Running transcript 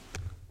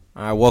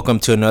Welcome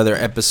to another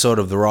episode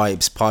of the Raw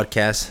Apes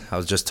podcast. I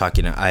was just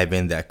talking to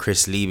Ivan that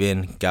Chris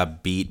Lieben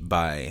got beat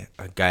by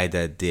a guy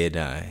that did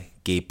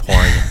gay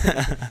porn.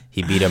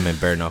 He beat him in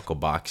bare knuckle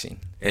boxing.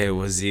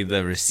 Was he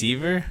the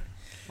receiver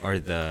or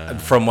the?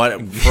 From what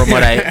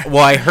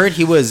I heard,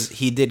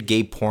 he did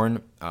gay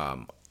porn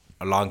a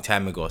long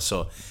time ago.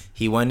 So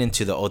he went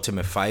into the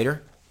Ultimate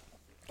Fighter.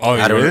 Oh,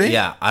 really?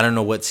 Yeah, I don't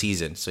know what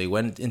season. So he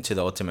went into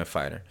the Ultimate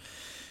Fighter,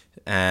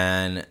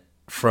 and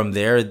from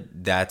there,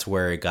 that's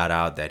where it got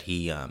out that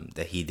he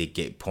did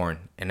gay porn.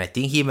 And I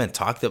think he even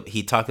talked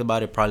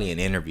about it probably in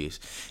interviews.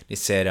 He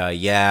said,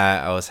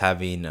 "Yeah, I was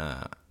having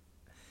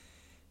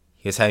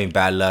he was having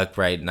bad luck,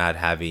 right? Not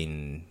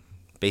having."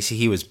 Basically,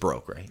 he was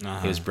broke, right?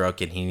 He was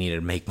broke and he needed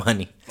to make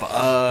money.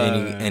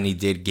 And he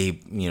did gay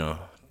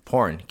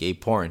porn.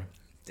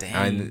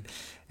 Damn.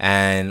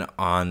 And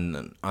on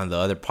the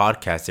other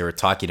podcast, they were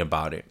talking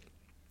about it.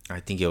 I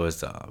think it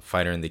was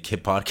Fighter and the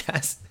Kid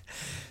podcast.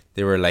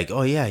 They were like,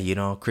 "Oh yeah,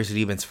 Chris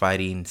Lieben's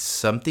fighting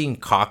something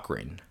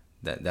Cochran.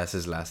 That's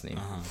his last name.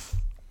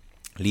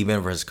 Lieben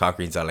versus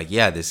Cochran's are like,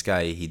 yeah, this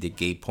guy, he did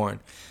gay porn."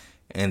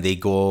 And they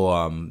go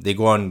on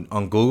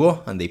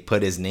Google and they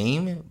put his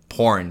name,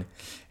 porn,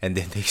 and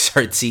then they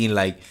start seeing,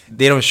 like,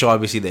 they don't show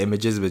obviously the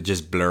images, but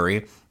just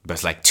blurry. But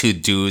it's like two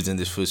dudes and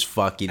this was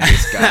fucking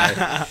this guy.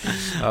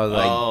 I was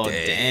like, Oh,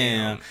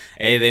 damn.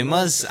 Hey, they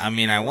must. I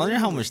mean, I wonder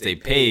how much they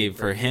pay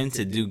for him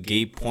to do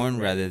gay porn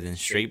rather than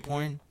straight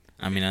porn.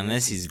 I mean,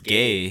 unless he's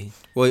gay.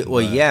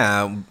 Well,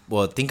 yeah.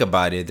 Well, think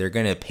about it. They're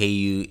gonna pay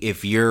you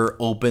if you're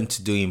open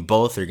to doing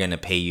both. They're gonna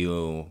pay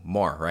you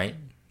more, right?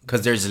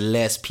 Because there's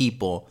less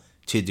people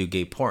to do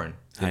gay porn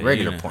than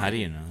regular porn. How do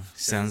you know?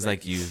 Sounds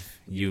like you've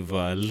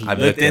I've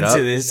looked it into up.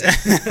 this.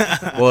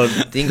 Well,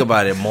 think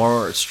about it.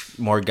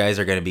 More guys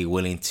are gonna be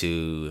willing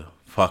to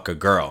fuck a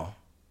girl,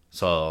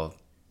 so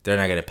they're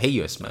not gonna pay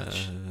you as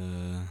much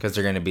because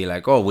they're gonna be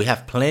like, "Oh, we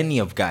have plenty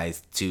of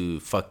guys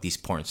to fuck these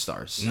porn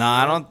stars." No,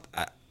 I don't.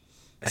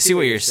 I see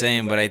what you're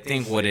saying, but I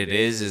think what it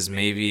is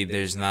maybe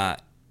there's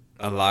not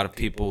a lot of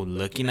people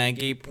looking at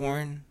gay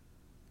porn.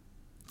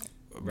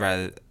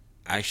 Rather,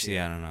 actually,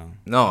 I don't know.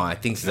 No, I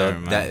think so. Never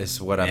mind. That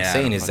is what I'm Yeah, I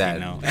saying don't is that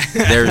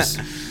fucking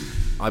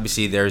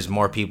know. there's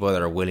more people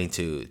that are willing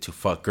to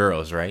fuck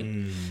girls, right?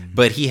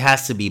 But he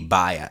has to be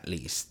bi at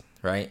least,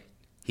 right?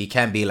 He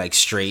can't be like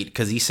straight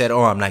because he said,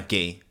 "Oh, I'm not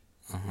gay."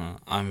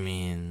 I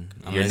mean,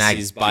 You're unless not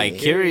he's gay.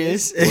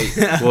 bi-curious.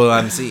 Well,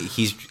 I'm saying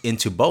he's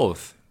into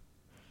both.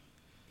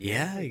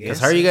 Yeah, I Because guess.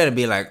 how are you gonna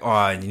be like,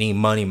 "Oh, you need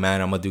money,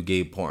 man. I'm gonna do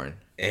gay porn."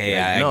 Hey,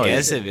 Like, I no,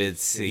 guess if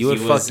it's you would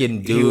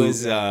fucking do-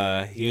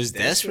 He was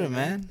desperate,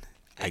 man.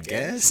 I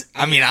guess.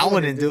 I mean, I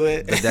wouldn't do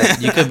it. But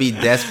that, you could be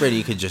desperate.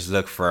 You could just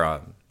look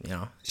for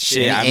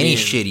Shit, any I mean-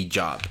 shitty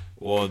job.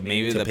 Well,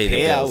 maybe To the pay the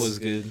payout bills. was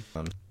good.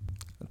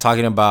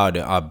 Talking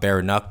about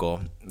bare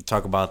knuckle,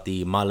 talk about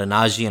the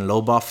Malignaggi and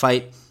Lobov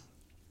fight.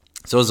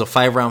 So it was a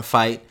 5-round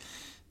fight.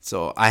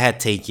 So I had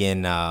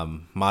taken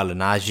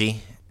Malignaggi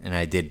and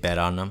I did bet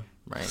on him,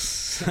 right?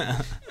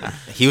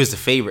 He was the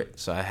favorite,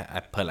 so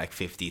I put like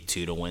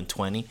 52 to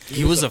 120.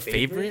 He was a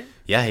favorite.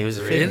 Yeah, he was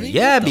a Really? favorite.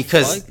 Yeah, What the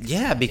because fuck? he's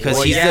Well, yeah, the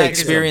 'cause he's a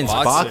experienced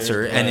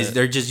boxer, and but-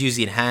 they're just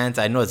using hands.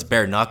 I know it's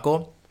bare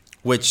knuckle,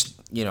 which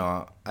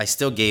I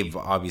still gave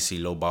obviously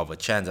Lobov a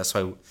chance. That's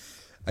why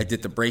I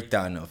did the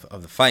breakdown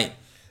of the fight.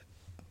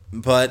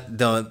 But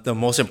the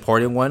most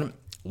important one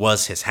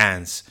was his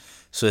hands.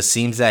 So it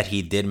seems that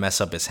he did mess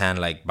up his hand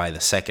like by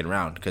the second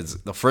round, because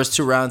the first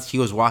 2 rounds he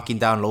was walking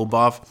down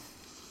Lobov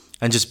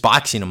and just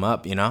boxing him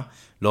up.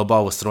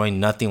 Lobov was throwing,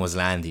 nothing was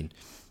landing.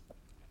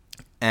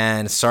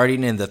 And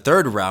starting in the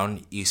 3rd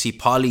round, you see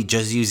Paulie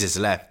just use his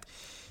left.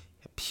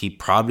 He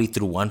probably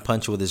threw one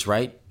punch with his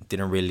right.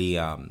 Didn't really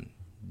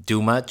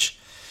do much.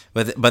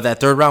 But that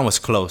 3rd round was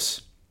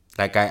close.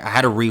 Like, I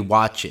had to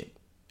rewatch it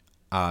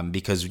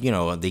because,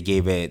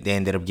 they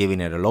ended up giving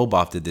it a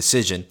Lobov, the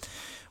decision.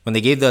 When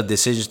they gave the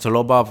decision to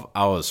Lobov,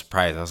 I was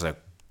surprised. I was like,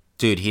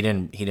 dude, he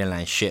didn't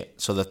land shit.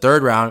 So the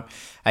 3rd round,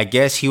 I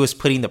guess he was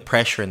putting the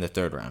pressure in the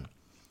 3rd round.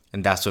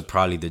 And that's what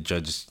probably the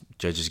judges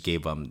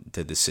gave him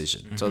the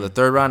decision. So the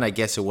 3rd round, I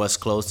guess it was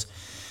close.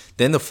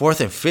 Then the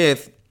 4th and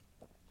 5th,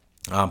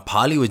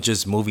 Paulie was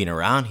just moving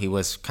around. He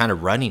was kind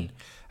of running.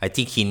 I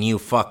think he knew,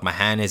 fuck, my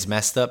hand is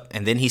messed up.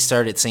 And then he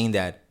started saying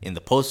that in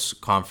the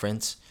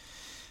post-conference,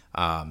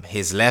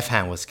 his left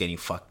hand was getting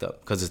fucked up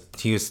because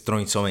he was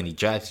throwing so many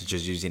jabs, he's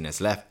just using his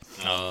left.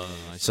 Oh,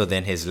 So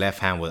then his left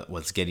hand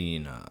was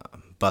getting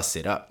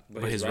busted up.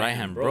 but his right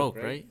hand broke,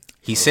 right?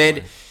 He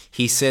said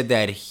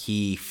that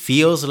he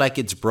feels like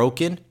it's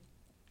broken,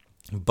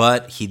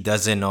 but he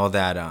doesn't know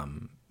that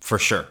for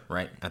sure,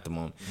 right, at the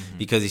moment.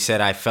 Because he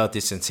said, I felt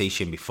this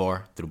sensation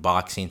before through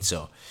boxing.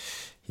 So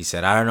he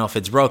said, I don't know if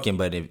it's broken,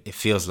 but it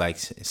feels like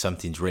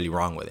something's really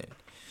wrong with it.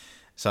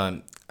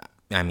 So,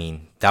 I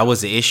mean, that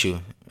was the issue.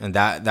 And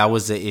that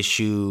was the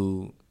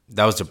issue.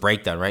 That was the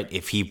breakdown, right?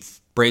 If he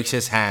breaks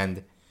his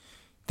hand,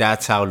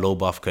 that's how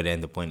Lobov could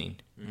end up winning.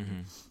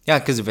 Yeah,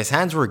 because if his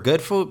hands were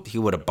good, he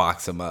would have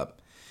boxed him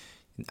up.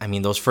 I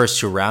mean, those first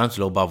 2 rounds,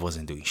 Lobov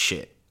wasn't doing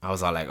shit. I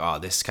was all like, oh,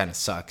 this kind of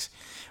sucks.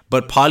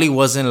 But Paulie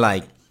wasn't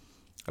like,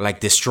 like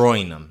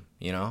destroying them.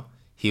 You know,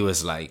 he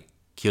was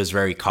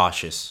very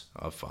cautious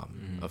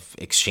of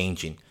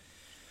exchanging.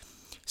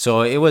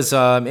 So it was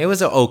an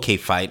okay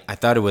fight. I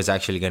thought it was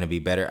actually gonna be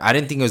better. I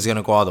didn't think it was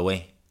gonna go all the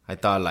way. I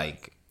thought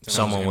like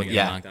someone was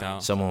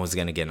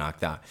gonna get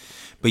knocked out.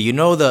 But you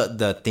know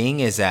the thing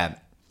is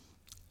that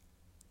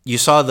you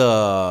saw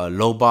the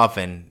Lobov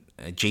and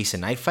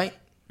Jason Knight fight.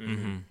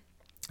 Mm-hmm.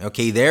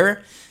 Okay,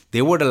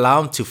 they would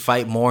allow him to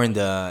fight more in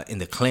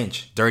the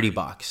clinch, dirty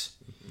box.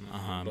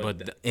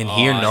 But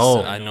here,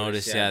 no. I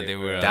noticed. Yeah, they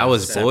were. That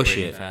was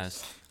bullshit.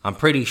 Fast. I'm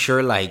pretty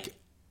sure like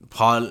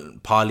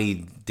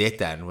Paulie did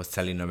that and was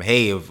telling them,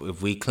 hey,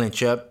 if we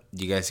clinch up,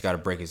 you guys got to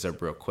break us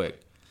up real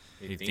quick.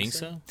 You think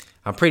so?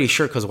 I'm pretty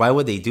sure, because why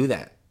would they do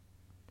that?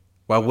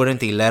 Why wouldn't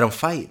they let them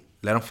fight?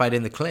 Let them fight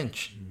in the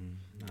clinch.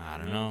 I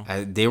don't know.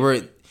 They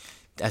were,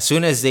 as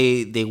soon as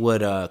they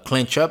would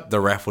clinch up, the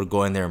ref would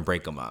go in there and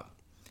break them up,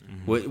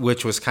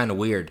 which was kind of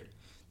weird.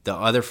 The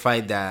other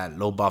fight that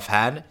Lobov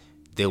had,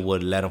 they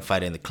would let him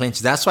fight in the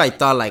clinch. That's why I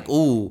thought like,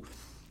 ooh,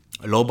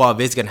 Lobov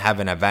is going to have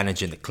an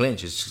advantage in the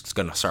clinch. It's just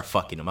going to start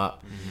fucking him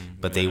up.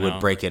 But they would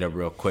break it up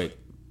real quick.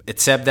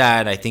 Except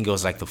that I think it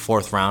was like the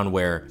fourth round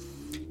where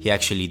he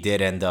actually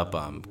did end up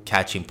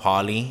catching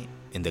Paulie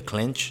in the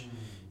clinch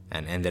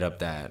and ended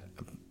up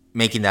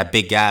making that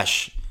big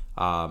gash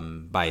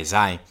by his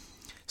eye.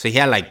 So he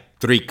had like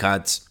 3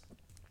 cuts.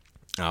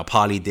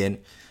 Paulie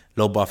did.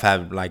 Lobov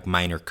had like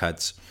minor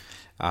cuts.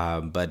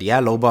 But yeah,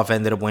 Lobov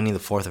ended up winning the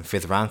 4th and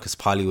 5th round because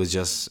Paulie was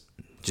just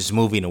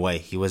moving away.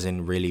 He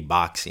wasn't really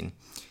boxing.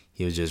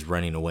 He was just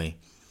running away.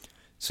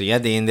 So yeah,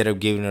 they ended up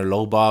giving it to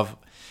Lobov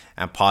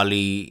and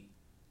Paulie.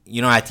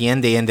 You know, at the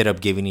end, they ended up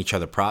giving each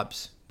other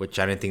props, which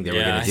I didn't think they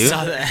were going to do. I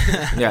saw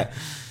that. Yeah.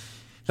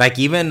 Like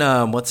even,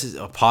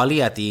 Paulie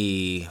at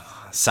the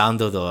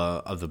sound of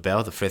the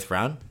bell, the 5th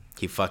round,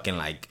 he fucking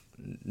like,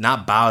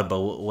 not bowed, but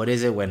what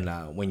is it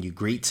when you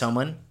greet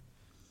someone?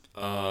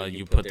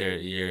 You put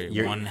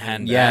your one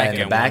hand back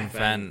and one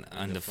fan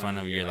on the front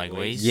of your like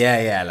waist.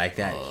 Yeah, like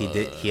that.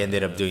 He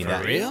ended up doing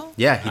that. For real?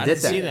 Yeah, he did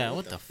that. See that?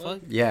 What the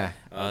fuck? Yeah.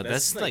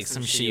 That's like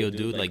some shit you'll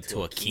do like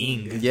to a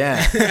king.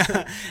 Yeah.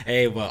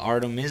 Hey, but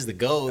Artem is the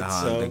GOAT.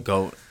 So. The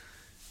GOAT.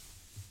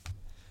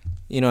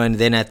 You know, and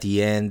then at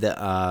the end,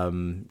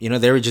 you know,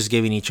 they were just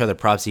giving each other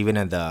props, even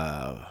at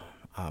the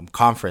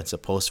conference, a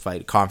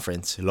post-fight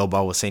conference.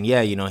 Lobov was saying,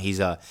 yeah, you know, he's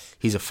a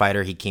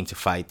fighter. He came to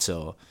fight,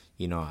 so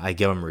you know, I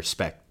give him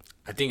respect.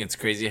 I think it's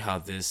crazy how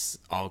this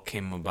all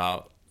came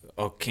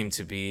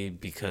to be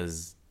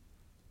because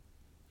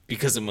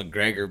of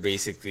McGregor,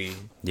 basically.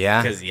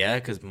 Yeah.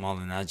 Because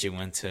Malignaggi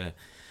went to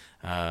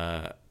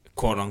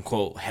quote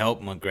unquote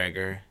help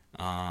McGregor,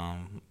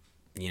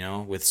 you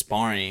know, with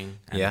sparring.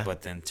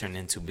 But then turned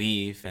into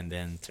beef, and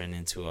then turned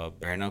into a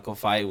bare knuckle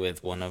fight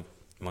with one of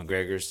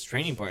McGregor's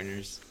training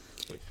partners.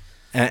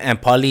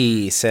 And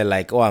Paulie said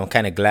like, oh, I'm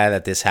kind of glad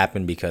that this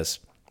happened because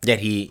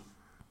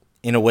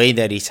in a way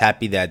that he's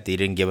happy that they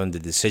didn't give him the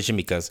decision,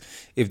 because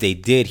if they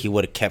did, he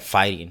would have kept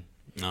fighting.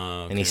 Oh,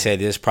 okay. And he said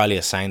this is probably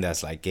a sign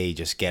that's like, hey,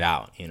 just get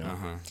out, you know.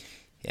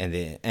 And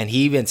he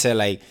even said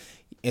like,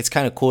 it's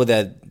kind of cool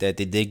that they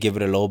did give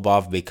it a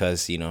Lobov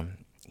because, you know,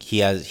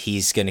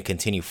 he's gonna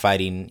continue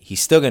fighting.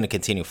 He's still gonna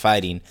continue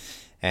fighting,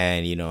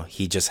 and you know,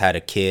 he just had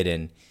a kid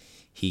and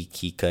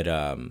he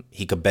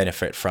could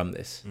benefit from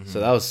this. So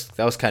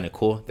that was kind of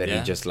cool that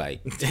he just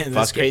like.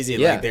 That's crazy.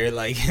 Yeah. Like they're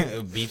like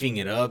beefing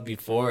it up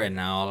before, and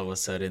now all of a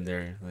sudden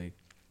they're like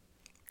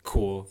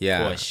cool.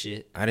 Yeah, cool as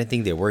shit. I didn't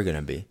think they were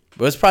gonna be,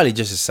 but it's probably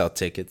just to sell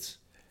tickets.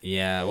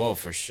 Yeah, well,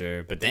 for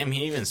sure. But damn,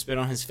 he even spit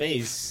on his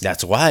face.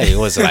 That's why it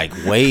was like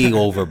way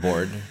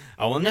overboard.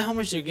 I wonder how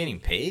much they're getting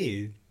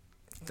paid.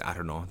 I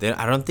don't know.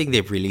 I don't think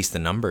they've released the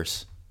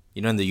numbers.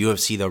 You know, in the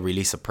UFC they'll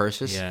release the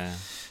purses. Yeah.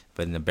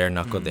 But in the bare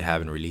knuckle, they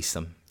haven't released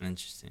them.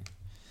 Interesting.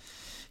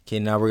 Okay,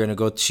 now we're gonna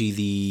go to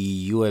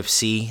the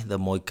UFC, the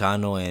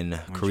Moicano and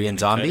Korean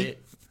Zombie.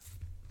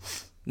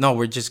 No,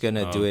 we're just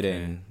gonna do it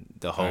in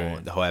the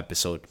whole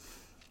episode.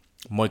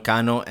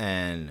 Moicano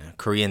and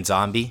Korean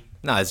Zombie.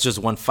 No, it's just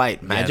one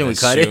fight. Imagine we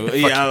cut it. 5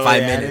 minutes. I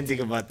didn't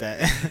think about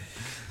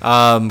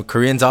that.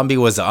 Korean Zombie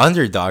was the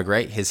underdog,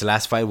 right? His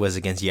last fight was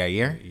against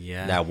Yair.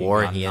 Yeah. That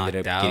war, and he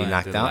ended up getting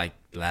knocked out. Like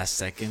last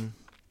second.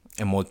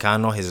 And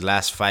Moicano, his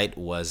last fight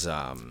was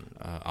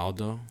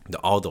Aldo. The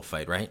Aldo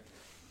fight, right?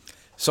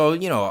 So,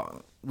 you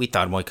know, we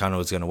thought Moicano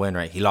was going to win,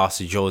 right? He lost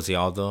to Jose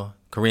Aldo.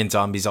 Korean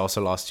Zombies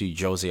also lost to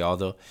Jose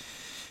Aldo.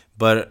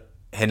 But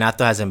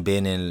Renato hasn't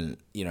been in,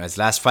 you know, his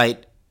last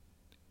fight.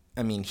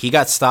 I mean, he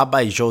got stopped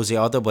by Jose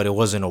Aldo, but it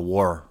wasn't a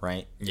war,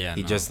 right? Yeah,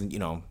 He just, you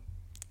know,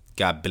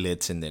 got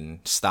blitz and then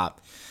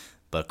stopped.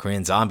 But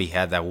Korean Zombie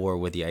had that war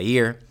with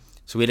Yair.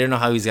 So we didn't know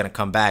how he was going to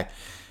come back.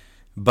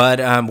 But,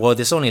 well,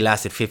 this only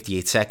lasted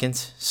 58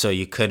 seconds, so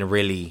you couldn't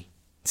really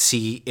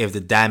see if the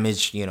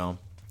damage, you know,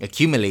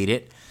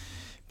 accumulated.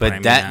 But I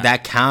mean,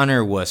 that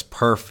counter was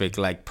perfect.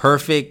 Like,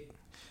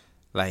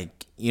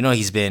 you know,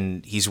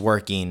 he's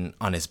working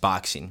on his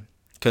boxing.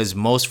 Because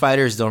most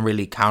fighters don't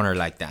really counter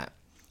like that.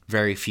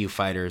 Very few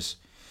fighters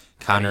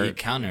counter. How did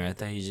he counter? I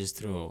thought he just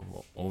threw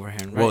an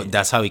overhand right. Well,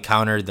 that's how he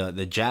countered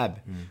the jab.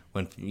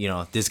 when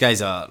this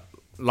guy's a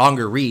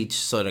longer reach,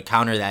 so to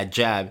counter that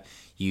jab,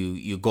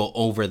 you go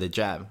over the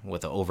jab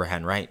with an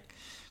overhand right.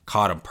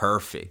 Caught him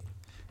perfect,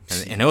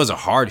 and it was a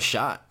hard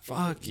shot.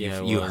 Fuck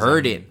yeah, you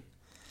heard it.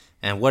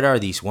 And what are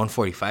these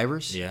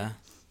 145ers? Yeah,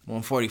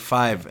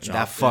 145.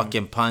 That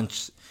fucking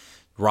punch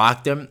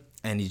rocked him,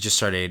 and he just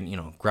started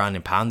ground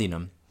and pounding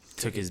him.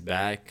 Took his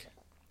back.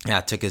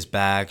 Yeah, took his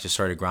back. Just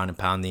started ground and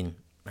pounding.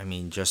 I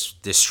mean,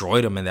 just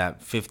destroyed him in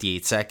that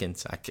 58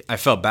 seconds. I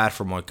felt bad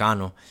for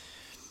Moicano.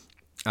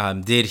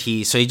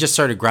 So he just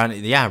started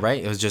grounding. Yeah,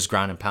 right? It was just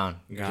ground and pound.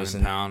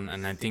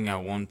 And I think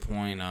at one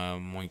point,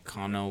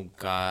 Moicano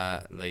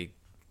got,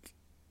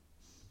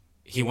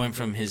 he went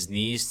from his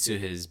knees to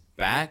his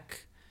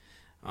back.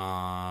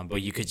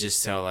 But you could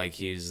just tell,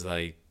 he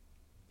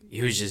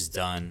was just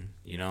done,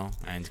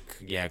 And,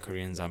 yeah,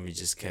 Korean Zombie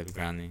just kept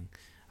ground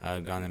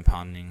and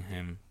pounding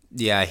him.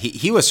 Yeah,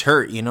 he was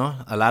hurt,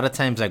 A lot of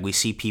times, we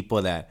see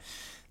people that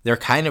they're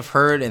kind of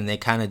hurt and they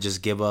kind of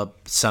just give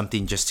up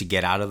something just to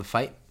get out of the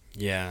fight.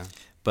 Yeah.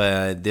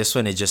 But this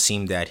one, it just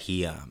seemed that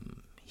he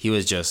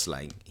was just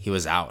he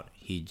was out.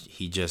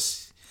 He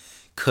just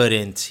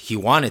couldn't. He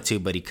wanted to,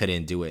 but he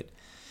couldn't do it.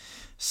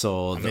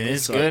 So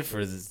it's good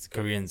for the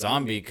Korean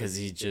Zombie because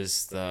he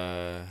just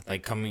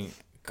coming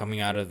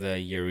out of the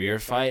Yair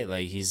fight,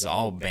 he's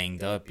all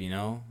banged up,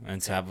 and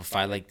to have a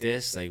fight like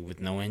this, with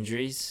no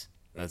injuries,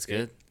 that's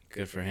good.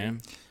 Good for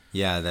him.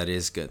 Yeah, that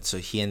is good. So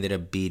he ended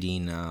up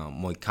beating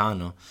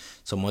Moicano.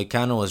 So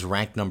Moicano was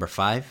ranked number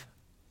 5.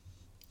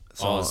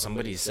 So,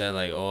 somebody said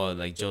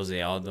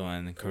Jose Aldo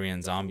and the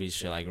Korean Zombie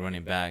should run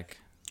it back.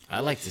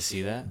 I'd like to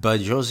see that.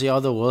 But Jose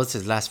Aldo, what was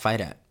his last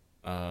fight at?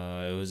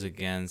 It was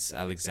against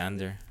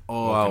Alexander.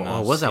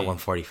 Oh, was that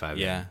 145?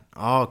 Yeah.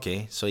 Oh,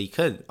 okay. So he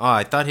could. Oh,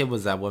 I thought he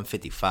was at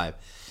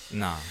 155.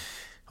 Nah.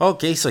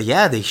 Okay, so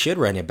yeah, they should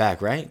run it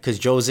back, right?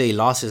 Because Jose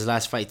lost his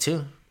last fight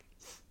too.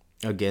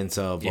 Against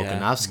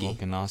Volkanovski.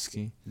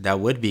 Volkanovski. That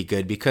would be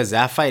good because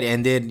that fight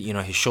ended,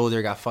 his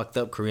shoulder got fucked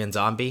up, Korean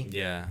Zombie.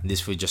 Yeah.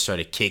 This fool just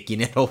started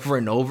kicking it over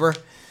and over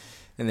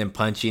and then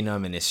punching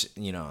him and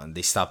and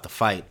they stopped the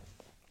fight.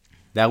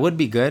 That would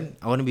be good.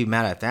 I wouldn't be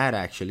mad at that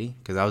actually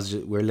because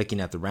we're looking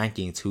at the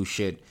rankings. Who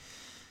should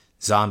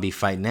Zombie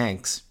fight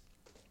next?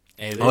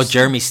 Hey,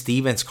 Jeremy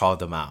Stevens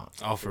called him out.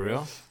 Oh, for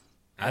real?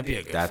 That'd be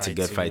a good That's a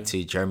good fight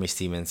too. Jeremy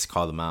Stevens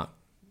called him out.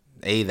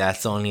 Hey,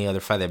 that's the only other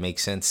fight that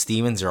makes sense.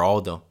 Stevens or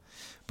Aldo.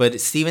 But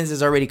Stevens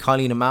is already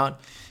calling him out.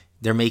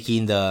 They're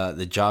making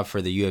the job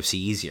for the UFC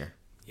easier.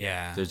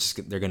 Yeah.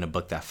 They're gonna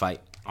book that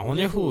fight. I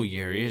wonder who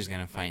Yair is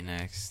gonna fight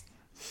next.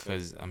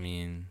 Because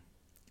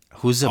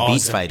who's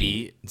Zabit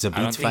fighting?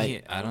 Zabit's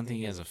fight. I don't think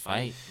he has a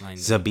fight lined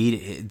up.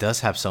 Zabit does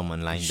have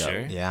someone lined up.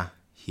 Sure? Yeah,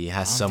 he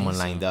has someone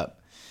lined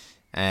up.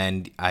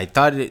 And I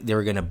thought they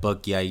were gonna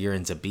book Yair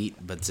and Zabit,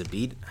 but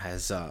Zabit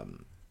has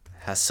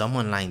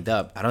someone lined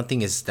up. I don't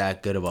think it's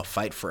that good of a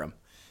fight for him.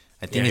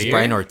 I think it's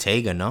Brian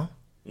Ortega. No.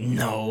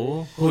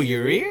 No. Who,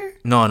 Yair?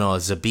 No,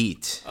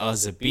 Zabit. Oh,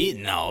 Zabit?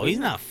 No, he's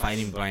not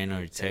fighting Brian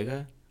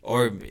Ortega.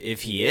 Or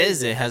if he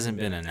is, it hasn't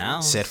been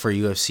announced. Set for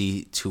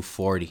UFC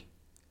 240.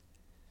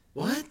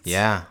 What?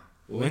 Yeah.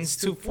 When's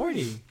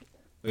 240?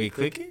 Wait,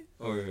 click it?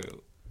 Or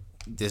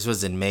this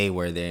was in May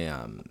where they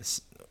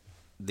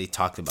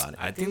talked about it.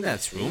 I think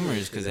that's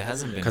rumors because it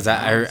hasn't been. Because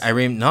I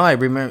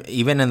remember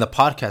even in the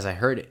podcast I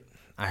heard it.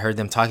 I heard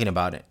them talking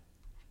about it.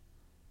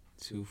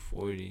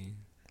 240.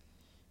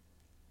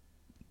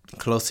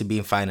 Close to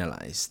being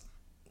finalized.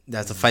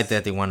 That's a fight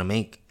that they want to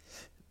make.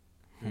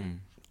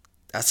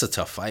 That's a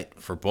tough fight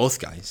for both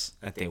guys.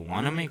 That they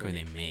want to make or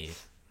they made?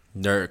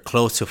 They're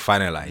close to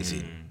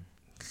finalizing.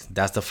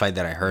 That's the fight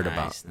that I heard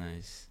about.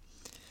 Nice.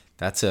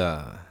 That's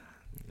a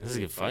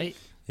good fight.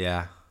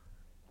 Yeah.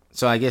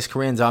 So I guess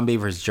Korean Zombie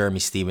versus Jeremy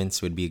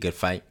Stevens would be a good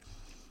fight.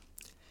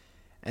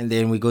 And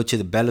then we go to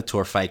the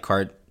Bellator fight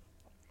card.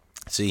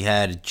 So you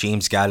had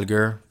James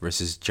Gallagher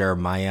versus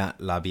Jeremiah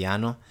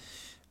Labiano.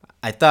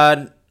 I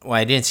thought,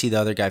 I didn't see the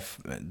other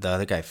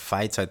guy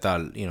fight, so I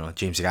thought,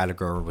 James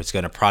Gallagher was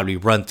going to probably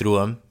run through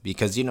him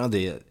because, in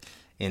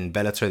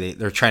Bellator,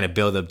 they're trying to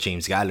build up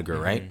James Gallagher,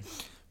 right?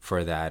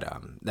 For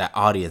that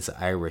audience, the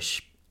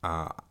Irish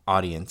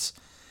audience.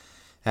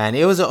 And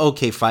it was an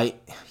okay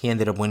fight. He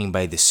ended up winning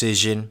by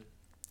decision.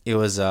 It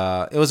was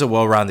a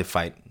well-rounded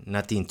fight.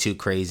 Nothing too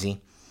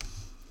crazy.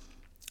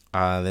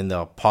 Then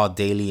the Paul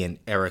Daly and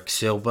Eric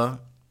Silva.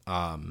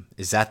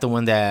 Is that the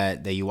one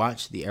that you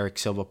watched? The Eric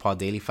Silva Paul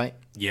Daly fight?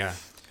 Yeah,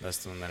 that's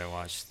the one that I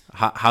watched.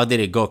 How did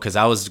it go? Because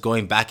I was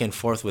going back and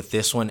forth with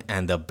this one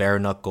and the bare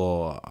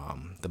knuckle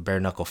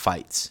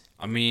fights.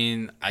 I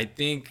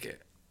think,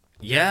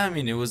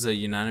 it was a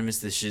unanimous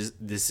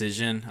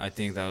decision. I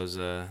think that was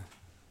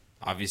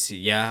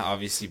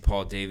obviously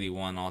Paul Daly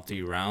won all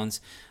 3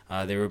 rounds.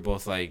 They were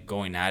both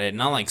going at it,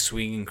 not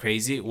swinging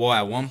crazy. Well,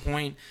 at one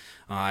point,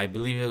 I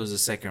believe it was the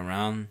second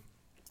round.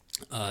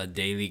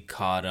 Daly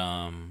caught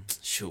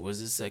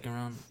was it second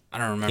round? I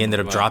don't remember. He ended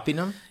up dropping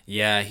him?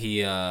 Yeah,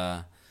 he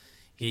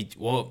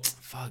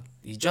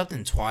dropped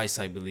him twice,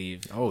 I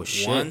believe. Oh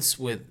shit. Once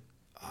with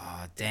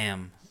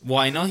well,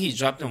 I know he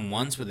dropped him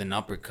once with an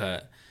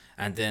uppercut,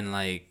 And then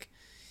like,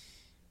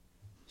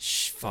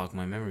 fuck,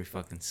 my memory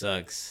fucking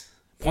sucks.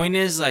 Point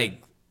is,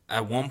 like,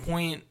 at one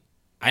point,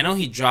 I know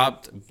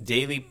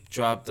Daly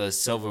dropped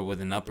Silva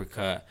with an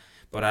uppercut,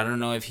 but I don't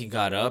know if he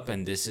got up,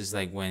 and this is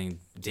like when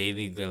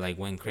Daly like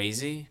went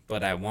crazy.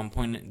 But at one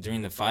point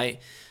during the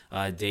fight,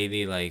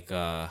 Daly like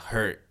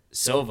hurt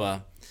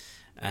Silva,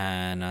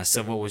 and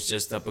Silva was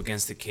just up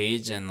against the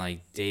cage, and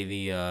like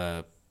Daly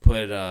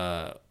put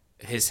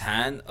his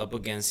hand up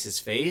against his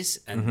face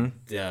and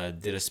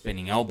did a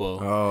spinning elbow.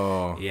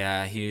 Oh.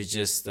 Yeah, he was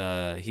just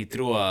he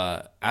threw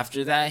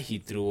after that he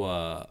threw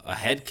a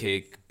head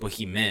kick, but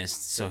he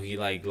missed, so he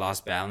like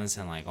lost balance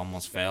and like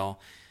almost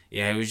fell.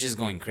 Yeah, it was just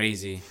going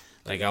crazy.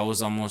 Like, I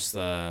was almost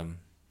not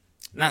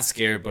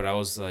scared, but I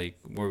was like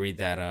worried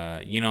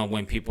that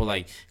when people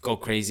like go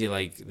crazy,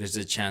 like there's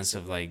a chance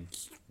of like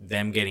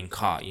them getting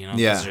caught,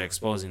 because they're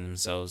exposing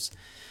themselves.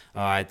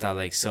 I thought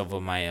like Silva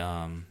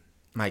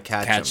might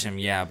catch him.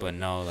 Yeah, but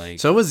no,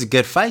 like. So it was a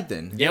good fight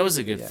then. Yeah, it was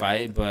a good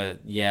fight, but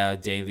yeah,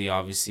 Daly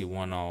obviously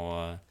won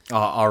all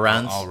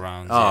rounds. All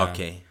rounds. Oh, yeah.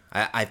 okay.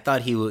 I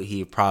thought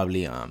he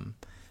probably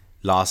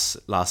lost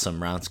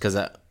some rounds because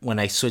when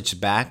I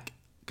switched back,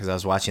 because I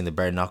was watching the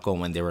bare knuckle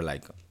when they were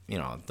like,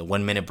 the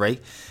 1 minute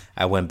break,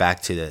 I went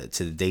back to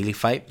the Daly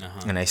fight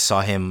and I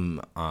saw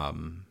him.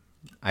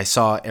 I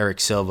saw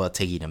Eric Silva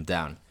taking him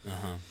down.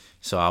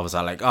 So I was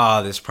like,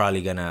 oh, this is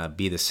probably gonna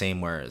be the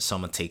same where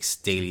someone takes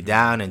Daly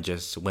down and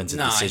just wins a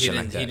decision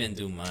like that. He didn't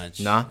do much.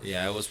 No?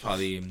 Yeah, it was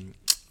probably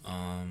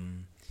not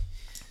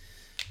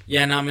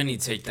many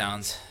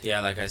takedowns.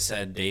 Yeah, like I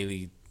said,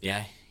 Daly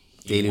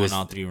Daly won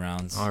all 3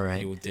 rounds. All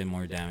right. He did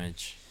more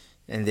damage.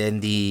 And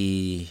then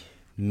the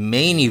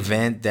main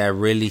event that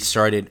really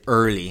started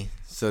early.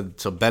 So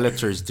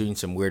Bellator is doing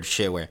some weird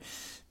shit where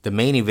the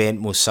main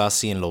event,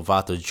 Mousasi and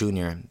Lovato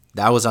Jr.,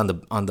 that was on the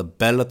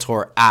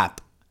Bellator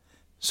app.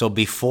 So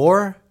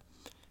before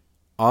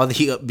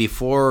Gallagher,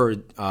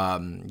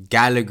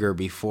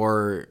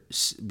 before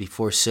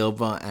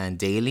Silva and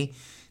Daly,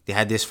 they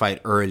had this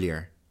fight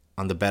earlier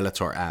on the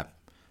Bellator app,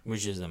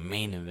 which is the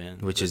main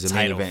event. Which is the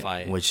main event,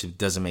 fight. Which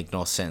doesn't make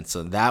no sense.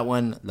 So that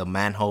one, the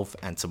Manhoef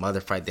and some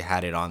other fight, they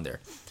had it on there.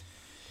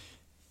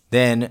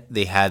 Then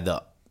they had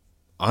the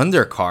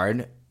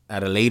undercard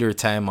at a later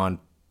time on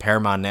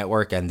Paramount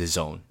Network and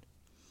DAZN,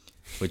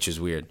 which is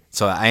weird.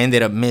 So I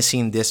ended up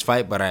missing this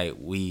fight, but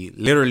we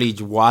literally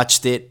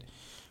watched it.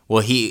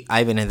 Well,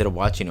 Ivan ended up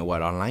watching it,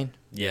 online?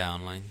 Yeah,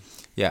 online.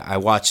 Yeah, I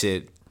watched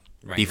it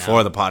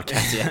before the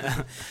podcast.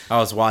 Yeah, I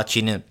was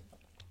watching it.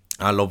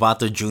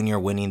 Lovato Jr.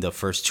 winning the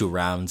first 2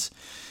 rounds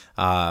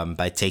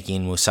by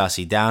taking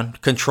Mousasi down,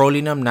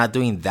 controlling him, not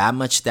doing that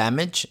much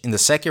damage. In the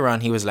second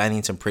round, he was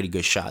landing some pretty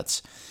good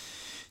shots.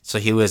 So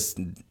he was,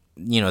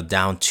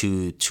 down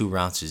 2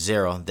 rounds to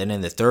 0. Then in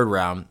the third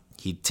round,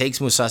 he takes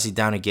Mousasi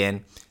down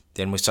again.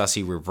 Then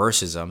Mousasi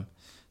reverses him.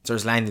 So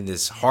he's landing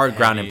this hard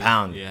ground and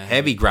pound,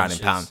 heavy ground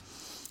and pound,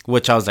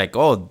 which I was like,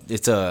 oh,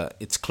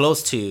 it's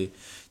close to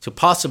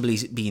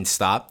possibly being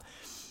stopped.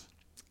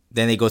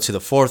 Then they go to the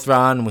fourth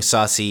round.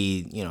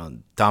 Mousasi,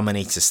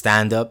 dominates the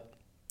stand-up.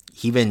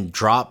 He even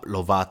dropped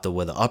Lovato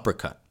with an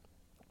uppercut.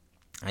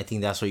 I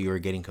think that's why you were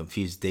getting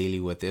confused, Daly,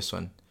 with this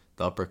one,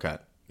 the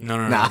uppercut. No,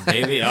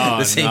 Daly. Oh, no,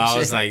 I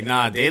was like,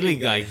 Daly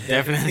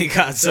definitely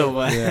got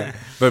Silva. Yeah.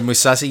 But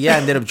Mousasi,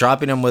 ended up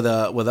dropping him with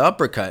an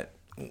uppercut,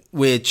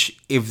 which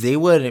if they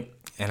would,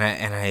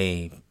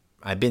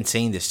 I've been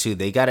saying this too,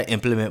 they got to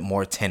implement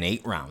more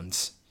 10-8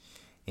 rounds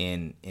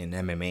in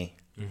MMA.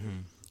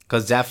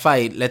 Because that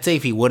fight, let's say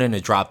if he wouldn't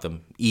have dropped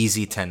him,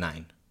 easy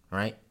 10-9,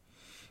 right?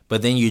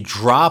 But then you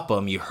drop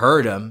him, you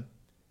hurt him,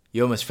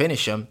 you almost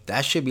finish him,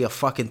 that should be a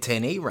fucking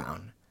 10-8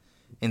 round.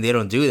 And they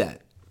don't do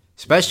that.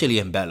 Especially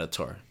in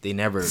Bellator. They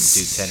never do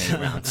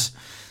 10-8 rounds.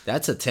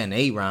 That's a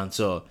 10-8 round,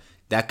 so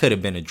that could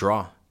have been a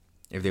draw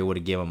if they would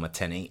have given him a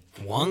 10-8.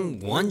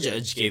 One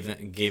judge gave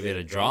it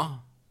a draw.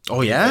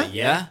 Oh, yeah?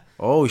 Yeah.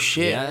 Oh,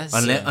 shit. Yeah,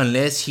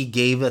 unless he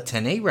gave a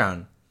 10-8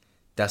 round.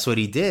 That's what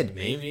he did.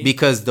 Maybe.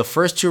 Because the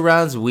first 2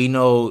 rounds, we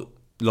know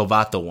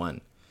Lovato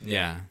won.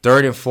 Yeah.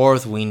 Third and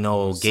fourth, we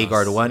know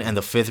Gegard won. And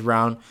the 5th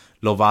round,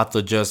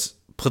 Lovato just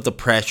put the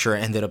pressure,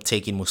 ended up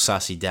taking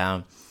Mousasi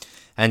down.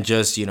 And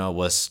just,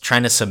 was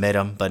trying to submit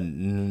him, but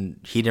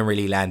he didn't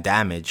really land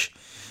damage.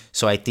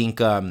 So I think,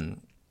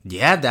 fucking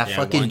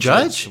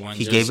judge,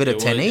 he gave it a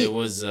 10-8. It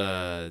was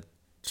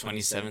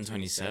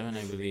 27-27,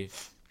 I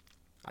believe.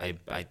 I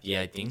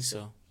think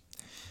so.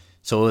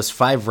 So it was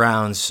 5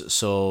 rounds.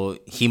 So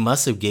he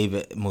must have gave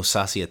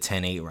Mousasi a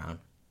 10-8 round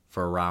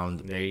for a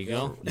round. There you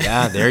go.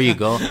 Yeah, there you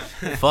go.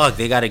 Fuck,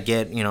 they got to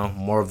get,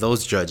 more of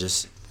those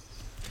judges.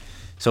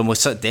 So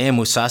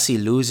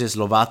Mousasi loses.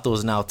 Lovato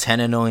is now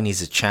 10-0 and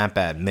he's a champ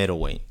at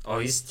middleweight. Oh,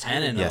 he's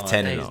 10-0. Yeah,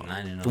 10-0.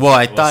 9-0. Well,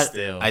 I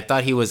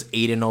thought he was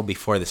 8-0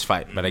 before this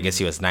fight, but I guess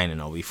he was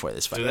 9-0 before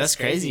this fight. Dude, that's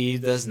crazy. He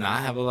does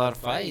not have a lot of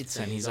fights,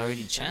 and he's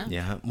already champ.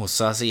 Yeah,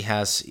 Mousasi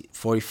has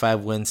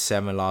 45 wins,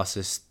 7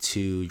 losses,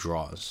 2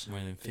 draws. More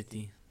than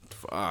 50.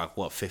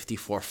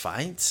 54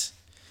 fights?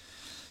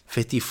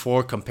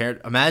 54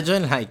 compared.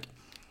 Imagine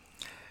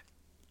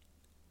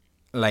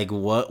like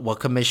what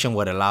commission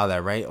would allow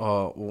that, right?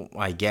 Oh,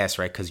 I guess,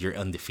 right, because you're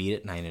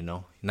undefeated,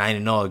 9-0.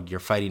 9-0,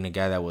 you're fighting a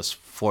guy that was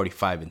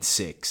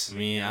 45-6.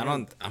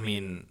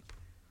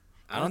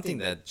 I don't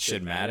think that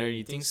should matter.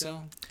 You think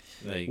so?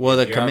 Like, Well,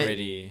 the you're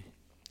already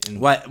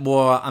what?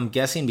 Well, I'm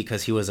guessing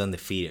because he was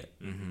undefeated.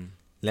 Mm-hmm.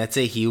 Let's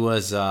say he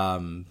was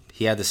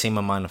he had the same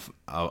amount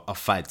of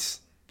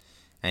fights,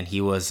 and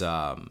he was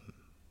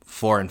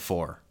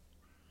 4-4.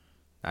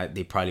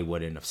 They probably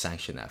wouldn't have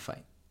sanctioned that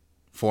fight.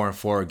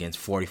 4-4 against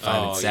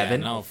 45-7. Yeah,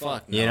 no,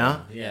 fuck no. You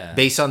know, Yeah.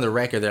 based on the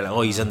record, they're like,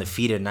 oh, he's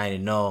undefeated,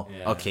 9-0.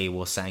 Yeah. Okay,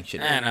 we'll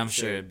sanction it. And I'm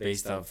sure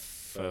based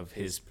off of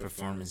his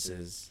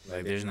performances,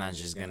 like there's not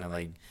just gonna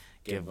like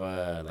give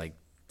a like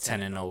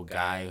 10-0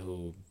 guy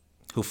who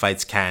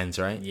fights cans,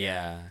 right?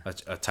 yeah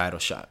A title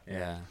shot.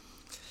 yeah.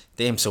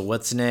 Damn. So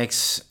what's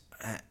next?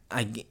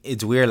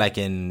 It's weird. Like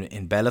in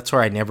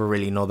Bellator, I never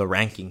really know the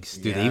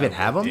rankings. Do they even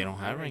have them? They don't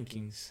have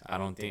rankings. I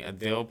don't think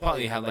they'll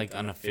probably have like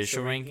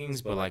unofficial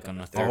rankings, but like on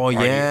a third. Oh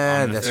party, yeah,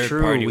 on a that's third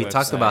true. party We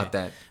talked website. about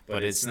that.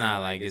 But it's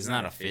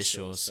not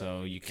official,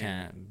 so you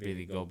can't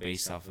really go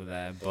based off of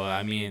that. But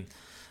I mean,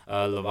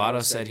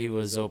 Lovato said he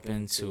was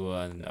open to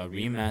a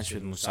rematch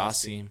with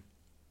Mousasi.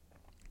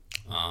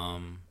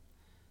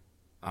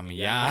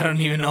 Yeah, I don't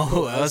even know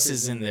who else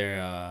is in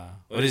there.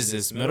 What is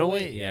this,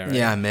 middleweight? Yeah, right.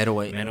 Yeah,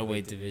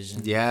 Middleweight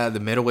division. Yeah, the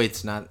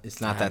middleweight's not.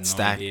 It's I not have that no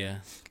stacked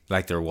idea.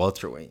 like their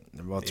welterweight.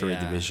 Their welterweight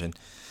Yeah. division.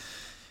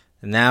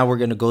 And now we're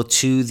gonna go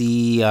to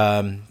the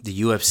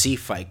UFC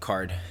fight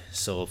card.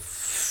 So,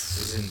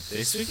 Is it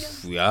this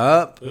weekend?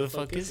 yup. Who the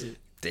fuck is it?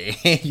 Damn,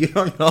 you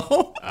don't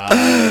know?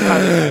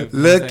 Probably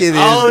Look at this.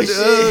 Oh dude.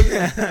 shit!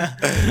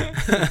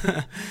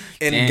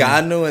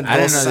 Ngannou and I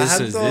didn't Dos know this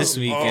was Santos? this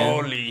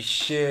weekend. Holy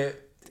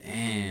shit.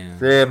 Damn.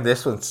 Damn,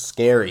 this one's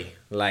scary.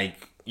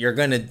 Like, you're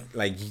gonna,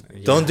 like,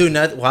 don't do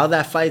nothing while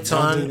that fight's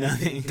Don't on. do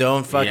nothing.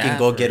 Don't fucking Yeah,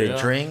 go for get real.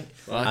 a drink.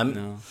 Fuck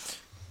no.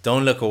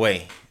 Don't look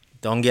away.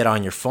 Don't get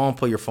on your phone.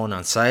 Put your phone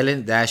on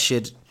silent. That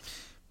shit.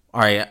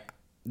 All right.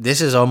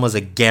 This is almost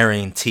a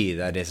guarantee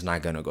that it's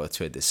not gonna go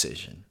to a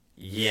decision.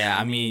 Yeah,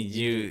 I mean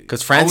you.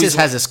 Because Francis always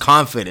has his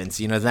confidence.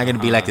 You know, it's not gonna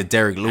be like the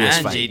Derek Lewis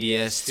and fight.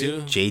 JDS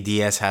too.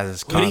 JDS has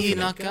his Who did confidence. he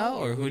knock out,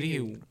 or who did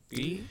he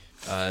beat?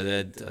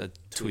 The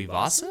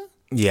Tuivasa?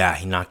 Yeah,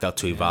 he knocked out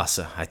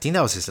Tuivasa. I think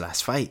that was his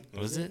last fight.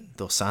 Was it?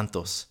 Dos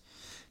Santos.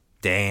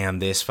 Damn,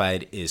 this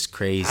fight is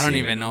crazy. I don't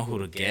even know who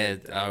to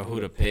get or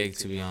who to pick,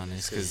 to be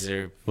honest, because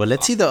they're. Well,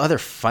 let's see the other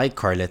fight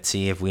card. Let's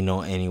see if we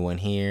know anyone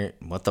here.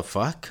 What the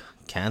fuck?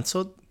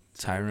 Canceled?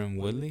 Tyron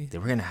Woodley. They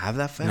were gonna have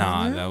that fight.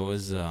 Nah, on there? that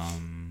was It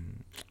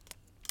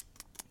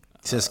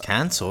says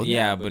canceled.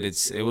 Yeah, but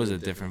it was a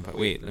different.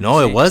 Wait, let me No,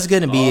 see. it was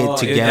gonna be Oh,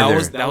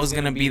 together. That was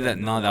gonna be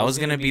that was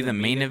gonna be the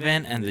main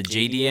event, and the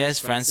JDS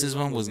Francis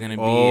one was gonna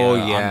be. Oh,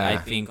 yeah. I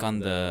think on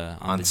the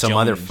some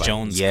other fight.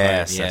 Jones.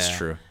 Yes, card, that's yeah.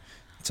 true.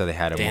 So they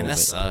had to Damn, move that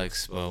it.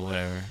 sucks, but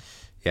whatever.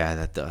 Yeah,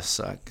 that does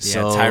suck. Yeah,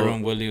 So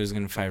Tyron Woodley was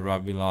gonna fight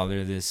Robbie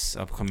Lawler this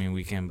upcoming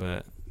weekend,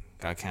 but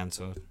got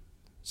canceled.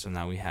 So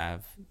now we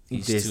have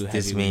these two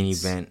this main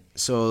heavyweights. event.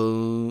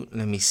 So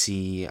let me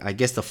see. I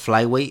guess the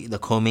flyweight, the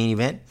co-main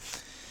event.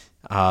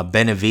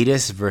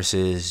 Benavides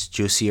versus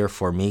Jussier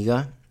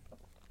Formiga.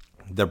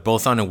 They're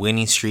both on a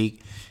winning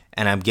streak,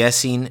 and I'm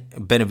guessing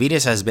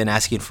Benavides has been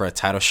asking for a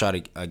title shot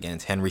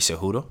against Henry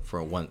Cejudo for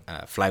a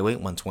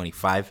flyweight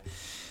 125,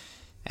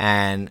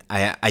 and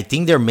I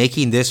think they're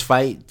making this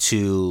fight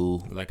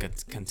to Like a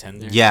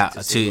contender. yeah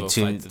see who will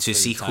to fight for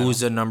see the title. who's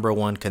the number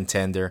one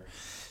contender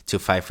to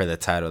fight for the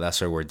title. That's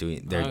what we're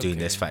doing. They're doing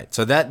this Okay. fight,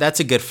 so that's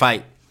a good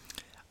fight.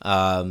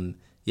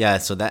 Yeah,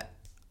 so that.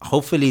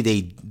 Hopefully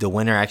the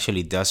winner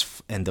actually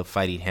does end up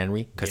fighting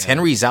Henry, because Yeah.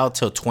 Henry's out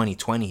till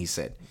 2020. He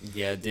said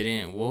Yeah,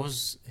 what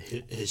was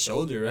his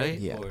shoulder, right?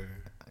 Yeah.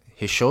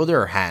 his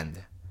shoulder or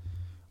hand.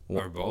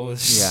 Or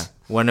both. Yeah,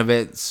 one of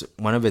it's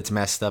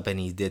messed up, and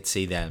he did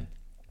say that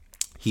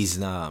he's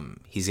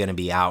gonna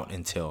be out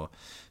until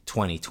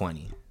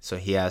 2020. So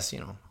he has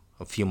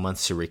a few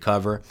months to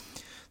recover.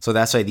 So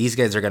that's why these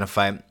guys are gonna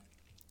fight,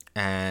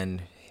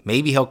 and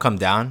maybe he'll come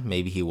down,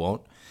 maybe he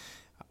won't.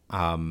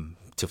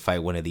 To fight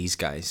one of these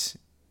guys.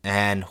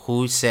 And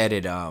who said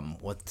it?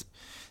 What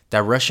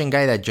that Russian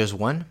guy that just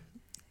won?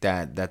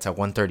 That's at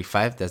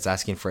 135. That's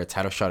asking for a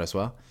title shot as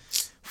well.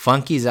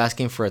 Funky's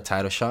asking for a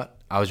title shot.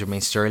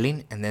 Aljamain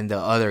Sterling, and then the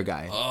other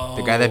guy,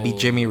 the guy that beat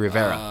Jimmy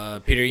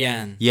Rivera, Peter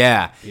Yan.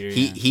 yeah, Peter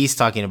Yan. he's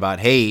talking about,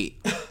 hey,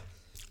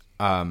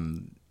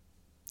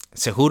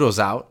 Cejudo's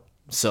out,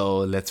 so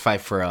let's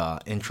fight for a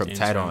interim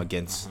title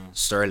against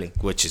Sterling,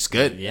 which is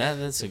good. Yeah,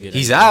 that's a good.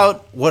 He's idea.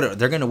 out.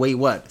 They're gonna wait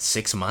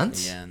 6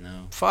 months? Yeah,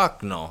 no.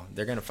 Fuck no.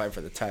 They're gonna fight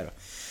for the title.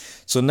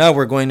 So now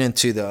we're going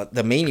into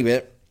the main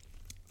event.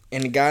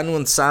 Ngannou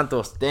and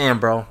Santos. Damn,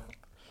 bro.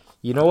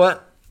 You know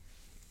what?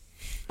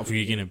 Who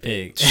you gonna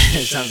pick?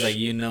 It sounds like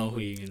you know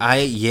who you.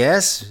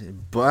 Yes,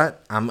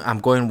 but I'm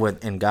going with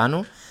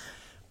Ngannou.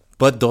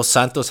 But Dos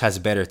Santos has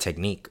better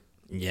technique.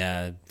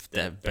 Yeah,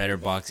 that better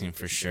boxing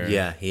for sure.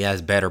 Yeah, he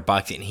has better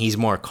boxing. He's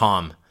more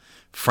calm.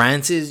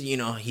 Francis,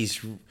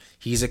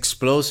 he's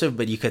explosive,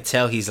 but you could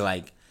tell he's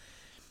like,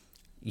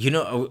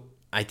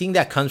 I think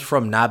that comes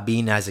from not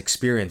being as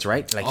experienced,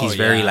 right? Like he's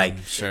very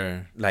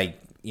sure. Like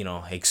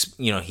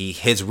he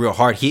hits real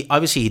hard. He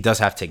obviously he does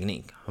have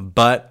technique,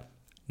 but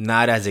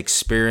not as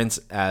experienced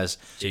as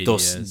JDS.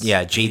 those.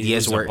 Yeah,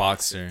 JDS where a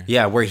boxer.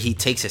 Yeah, where he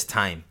takes his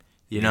time.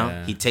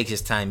 He takes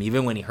his time.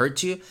 Even when he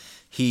hurts you,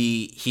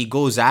 he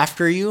goes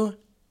after you,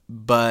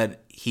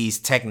 but he's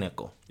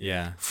technical.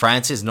 Yeah.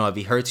 Francis, no, if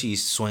he hurts you,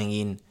 he's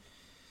swinging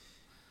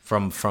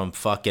from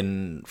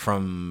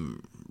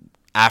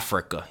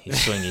Africa.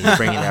 He's swinging. He's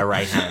bringing that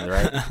right hand,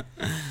 right?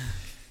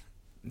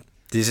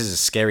 This is a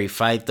scary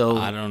fight, though.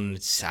 I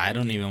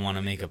don't even want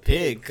to make a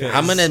pick.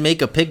 I'm gonna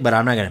make a pick, but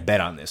I'm not gonna bet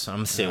on this. I'm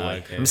gonna stay away.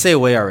 Okay. I'm gonna stay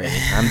away already.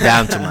 I'm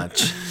down too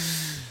much.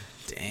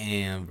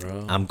 Damn,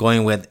 bro. I'm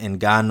going with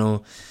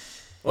Ngannou.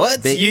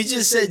 What? You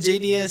just said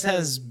JDS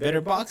has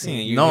better boxing.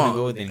 And you're gonna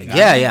go with Ngannou?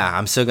 Yeah.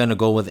 I'm still gonna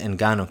go with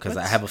Ngannou because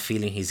I have a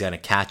feeling he's gonna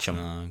catch him.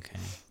 Oh, okay.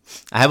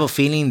 I have a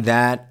feeling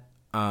that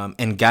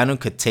Ngannou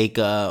could take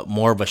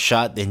more of a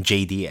shot than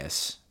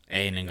JDS.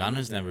 Hey,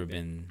 Ngannou's never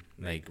been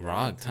like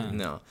rocked, huh?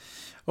 No.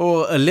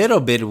 Well, a little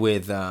bit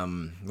with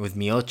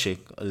Miocic,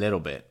 a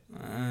little bit.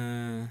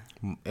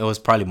 It was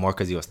probably more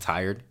because he was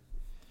tired.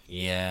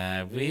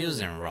 Yeah, but he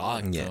wasn't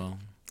rocked though.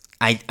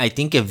 I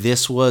think if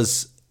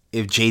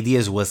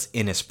JDS was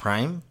in his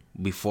prime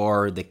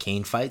before the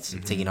Kane fights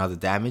and taking all the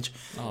damage,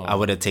 I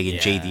would have taken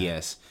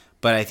JDS.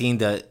 But I think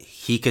that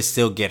he could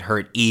still get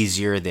hurt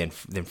easier than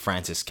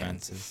Francis can.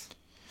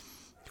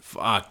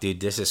 Fuck,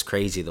 dude, this is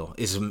crazy though.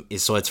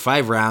 So it's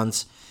 5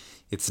 rounds.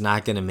 It's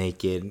not gonna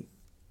make it.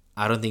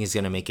 I don't think it's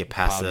gonna make it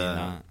past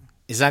not.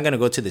 It's not gonna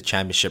go to the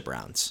championship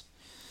rounds.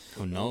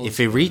 Who knows? If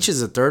it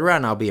reaches the 3rd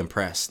round, I'll be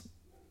impressed.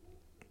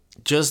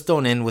 Just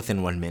don't end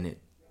within 1 minute.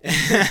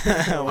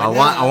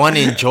 I want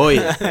to enjoy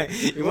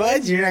it.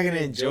 What? You're not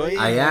gonna enjoy it?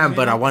 I am,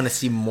 but I want to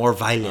see more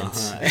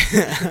violence.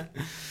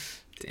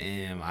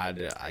 Damn. I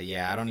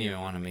don't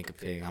even want to make a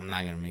pick. I'm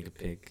not gonna make a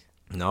pick.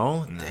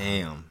 No?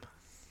 Damn.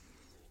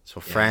 So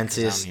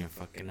Francis. I don't even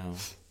fucking know.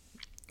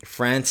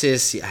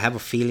 Francis, I have a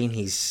feeling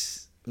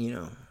he's,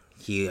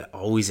 he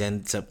always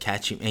ends up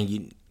catching.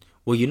 And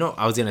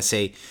I was gonna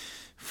say,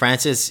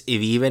 Francis,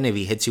 even if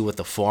he hits you with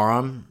the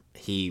forearm,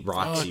 he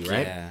rocks you,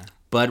 right? Yeah.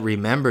 But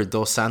remember,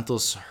 Dos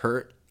Santos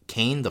hurt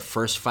Kane the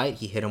first fight.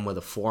 He hit him with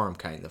a forearm,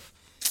 kind of,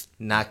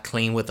 not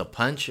clean with a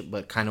punch,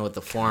 but kind of with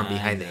the forearm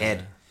behind the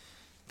head.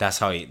 That's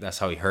how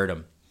he hurt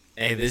him.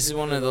 Hey, this is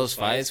one of those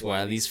fights where,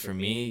 at least for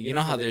me, you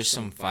know how there's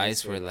some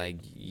fights where like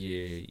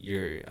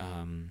your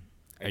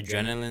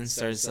adrenaline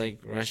starts like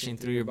rushing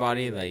through your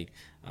body, like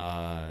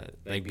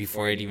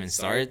before it even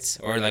starts,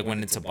 or like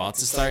when it's about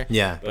to start.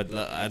 Yeah. But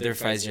the other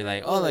fights, you're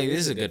like, oh, like this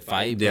is a good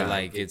fight, but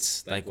like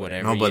it's like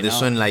whatever. No, but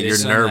this one, like,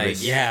 this you're nervous.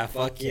 Like, yeah,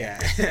 fuck yeah.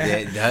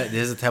 This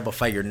is the type of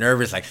fight you're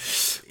nervous, like,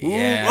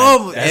 yeah.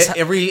 Oh,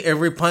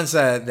 every punch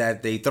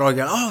that they throw,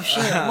 you oh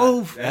shit,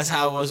 move. That's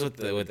how it was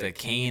with the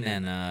Kane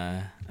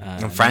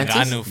and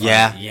Francis.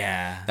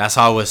 Yeah. That's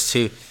how it was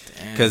too.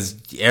 Because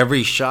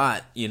every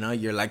shot,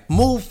 you're like,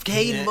 move,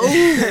 Kane,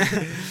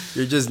 move.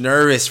 You're just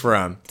nervous for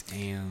him.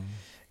 Damn.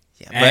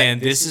 Yeah,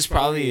 and this is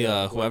probably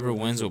whoever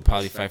wins will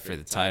probably fight for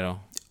the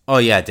title. Oh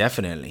yeah,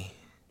 definitely.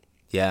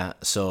 Yeah.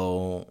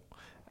 So,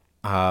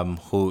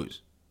 Miocic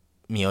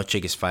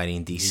is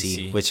fighting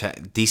DC, which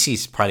DC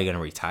is probably gonna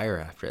retire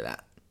after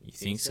that. You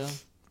think so?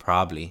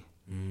 Probably.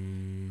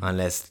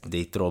 Unless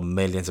they throw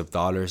millions of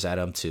dollars at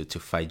him to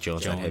fight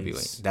Jones at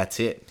heavyweight. That's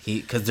it.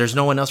 Because there's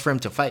no one else for him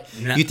to fight.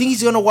 No. You think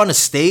he's going to want to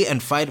stay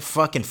and fight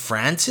fucking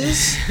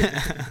Francis?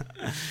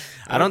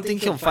 I don't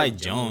think he'll fight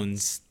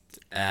Jones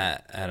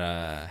at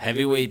a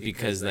heavyweight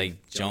because,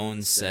 like,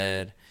 Jones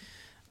said,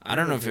 I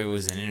don't know if it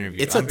was an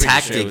interview. It's a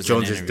tactic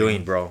Jones is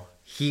doing, bro.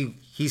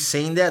 He's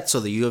saying that so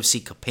the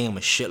UFC could pay him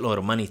a shitload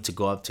of money to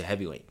go up to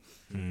heavyweight.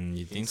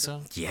 You think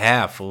so?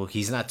 Yeah, fool.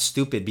 He's not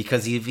stupid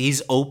because if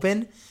he's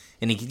open...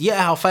 And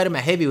I'll fight him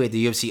at heavyweight.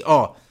 The UFC,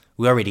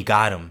 we already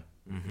got him.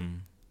 Mm-hmm.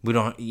 We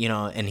don't,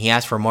 and he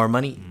asked for more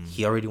money. Mm-hmm.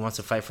 He already wants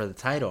to fight for the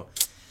title.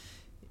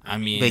 I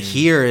mean, but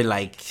here,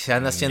 like, se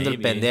anda haciendo el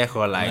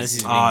pendejo, like,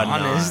 no,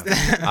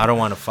 I don't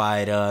want to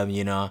fight him.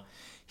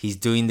 He's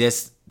doing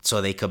this so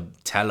they could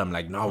tell him,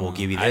 like, no, we'll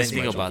give you this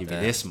much. We'll give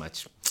you this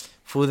much.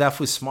 Fool, that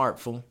fool's smart,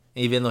 fool.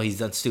 Even though he's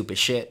done stupid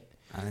shit.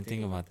 I didn't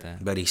think about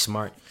that. But he's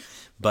smart.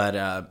 But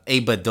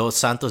but Dos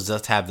Santos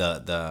does have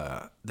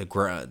the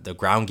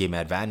ground game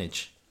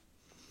advantage.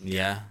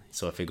 Yeah.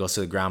 So if it goes to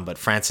the ground, but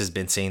France has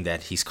been saying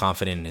that he's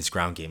confident in his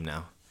ground game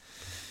now.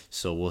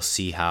 So we'll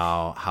see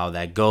how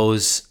that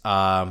goes.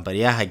 But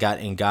yeah, I got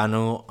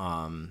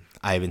Ngannou.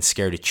 I've been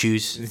scared to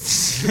choose.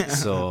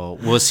 So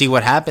we'll see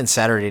what happens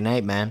Saturday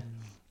night, man.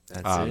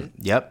 That's it.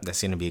 Yep,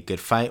 that's gonna be a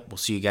good fight. We'll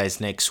see you guys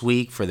next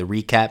week for the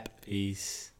recap. Peace.